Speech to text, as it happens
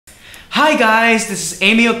Hi guys, this is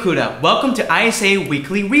Amy Okuda. Welcome to ISA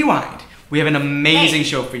Weekly Rewind. We have an amazing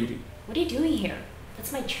show for you. What are you doing here?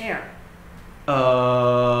 That's my chair. I'm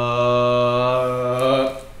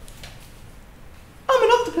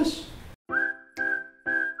an octopus.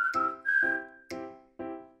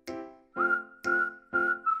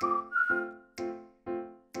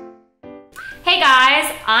 Hey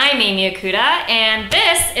guys, I'm Amy Okuda, and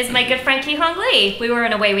this is my good friend Hwang. We were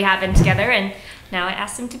in a way we have been together, and now I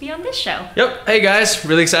asked him to be on this show. Yep. Hey guys,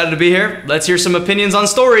 really excited to be here. Let's hear some opinions on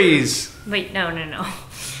stories. Wait, no.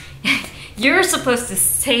 You're supposed to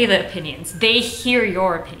say the opinions. They hear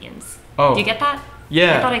your opinions. Oh. Do you get that?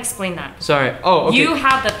 Yeah. I thought I explained that. Sorry. Oh, okay. You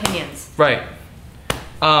have the opinions. Right.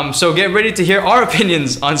 So get ready to hear our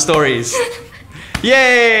opinions on stories.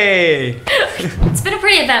 Yay! It's been a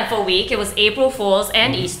pretty eventful week. It was April Fool's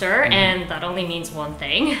and Easter, and that only means one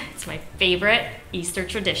thing. It's my favorite Easter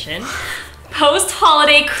tradition.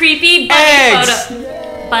 Post-holiday creepy bunny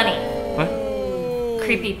photo. Bunny. What?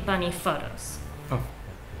 Creepy bunny photos. Oh. Well,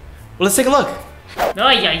 let's take a look.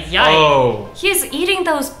 Oh. He's eating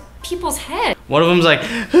those people's heads. One of them's like,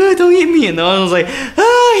 oh, don't eat me. And the other one's like,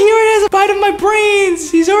 oh, he already has a bite of my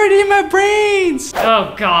brains. He's already in my brains.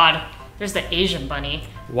 Oh God. There's the Asian bunny.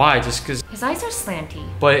 Why? Just because? His eyes are slanty.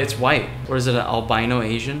 But it's white. Or is it an albino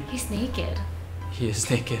Asian? He's naked. He is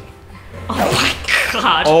naked. Oh my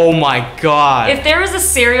God. Oh my God. If there was a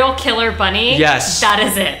serial killer bunny, yes, that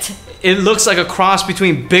is it. It looks like a cross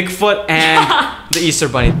between Bigfoot and the Easter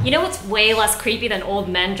bunny. You know what's way less creepy than old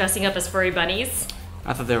men dressing up as furry bunnies?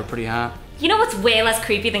 I thought they were pretty hot. You know what's way less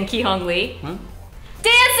creepy than Hwang? Huh?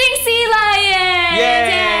 Dancing sea lion!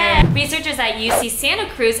 Yay! Researchers at UC Santa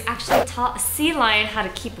Cruz actually taught a sea lion how to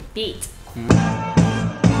keep a beat.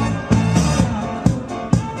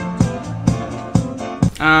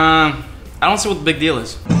 I don't see what the big deal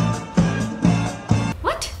is.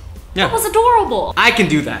 What? Yeah. That was adorable. I can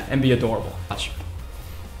do that and be adorable. Watch.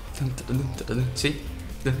 See?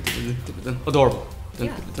 Adorable.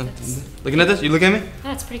 Yeah, looking at this? You look at me?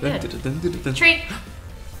 That's pretty good. Treat.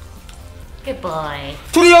 Good boy.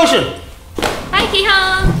 To the ocean! Hi,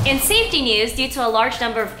 Hwang! In safety news, due to a large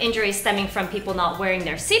number of injuries stemming from people not wearing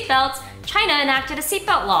their seatbelts, China enacted a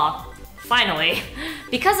seatbelt law. Finally.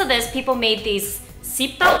 Because of this, people made these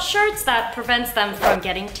seatbelt shirts that prevents them from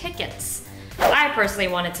getting tickets. I personally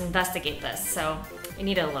wanted to investigate this, so we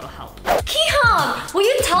needed a little help. Hwang, will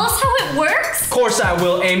you tell us how it works? Of course I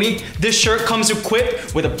will, Amy. This shirt comes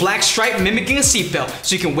equipped with a black stripe mimicking a seatbelt,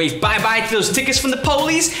 so you can wave bye-bye to those tickets from the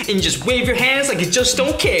police and just wave your hands like you just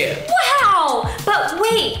don't care. Wow! But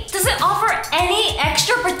wait, does it offer any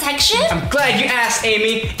extra protection? I'm glad you asked,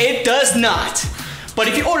 Amy. It does not. But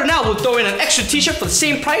if you order now, we'll throw in an extra t-shirt for the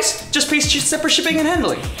same price. Just pay separate shipping and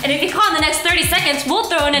handling. And if you call in the next 30 seconds, we'll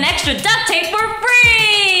throw in an extra duct tape for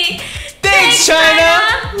free! Thanks, China!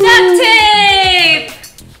 Duct tape!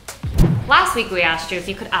 Last week we asked you if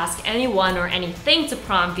you could ask anyone or anything to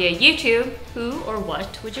prom via YouTube. Who or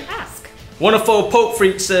what would you ask? One of four poke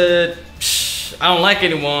freaks said, I don't like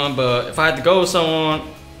anyone, but if I had to go with someone,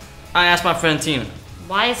 I asked my friend Tina.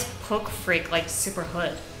 Why is poke freak like super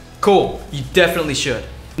hood? Cool, you definitely should.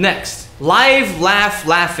 Next, Live Laugh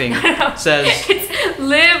Laughing says... It's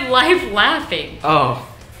live life laughing. Oh.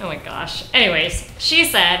 Oh my gosh. Anyways, she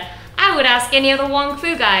said, I would ask any of the Wong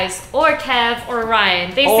Fu guys, or Kev, or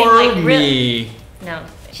Ryan. They seem like me. No.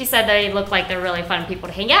 She said they look like they're really fun people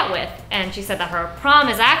to hang out with. And she said that her prom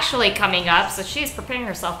is actually coming up, so she's preparing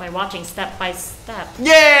herself by watching step by step.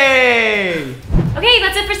 Yay! Okay,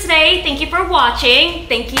 that's it for today. Thank you for watching.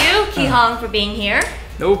 Thank you, Hwang, for being here.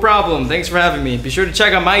 No problem. Thanks for having me. Be sure to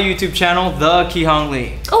check out my YouTube channel, The Hwang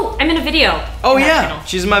Lee. Oh, I'm in a video. Oh yeah, channel.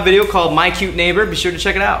 she's in my video called My Cute Neighbor. Be sure to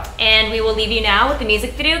check it out. And we will leave you now with the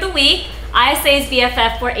music video of the week. ISA's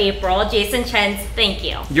BFF for April, Chen's Thank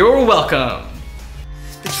You. You're welcome.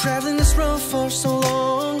 Been traveling this road for so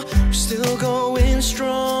long, we're still going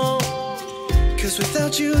strong. Cause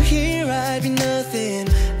without you here, I'd be nothing,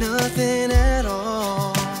 nothing at all.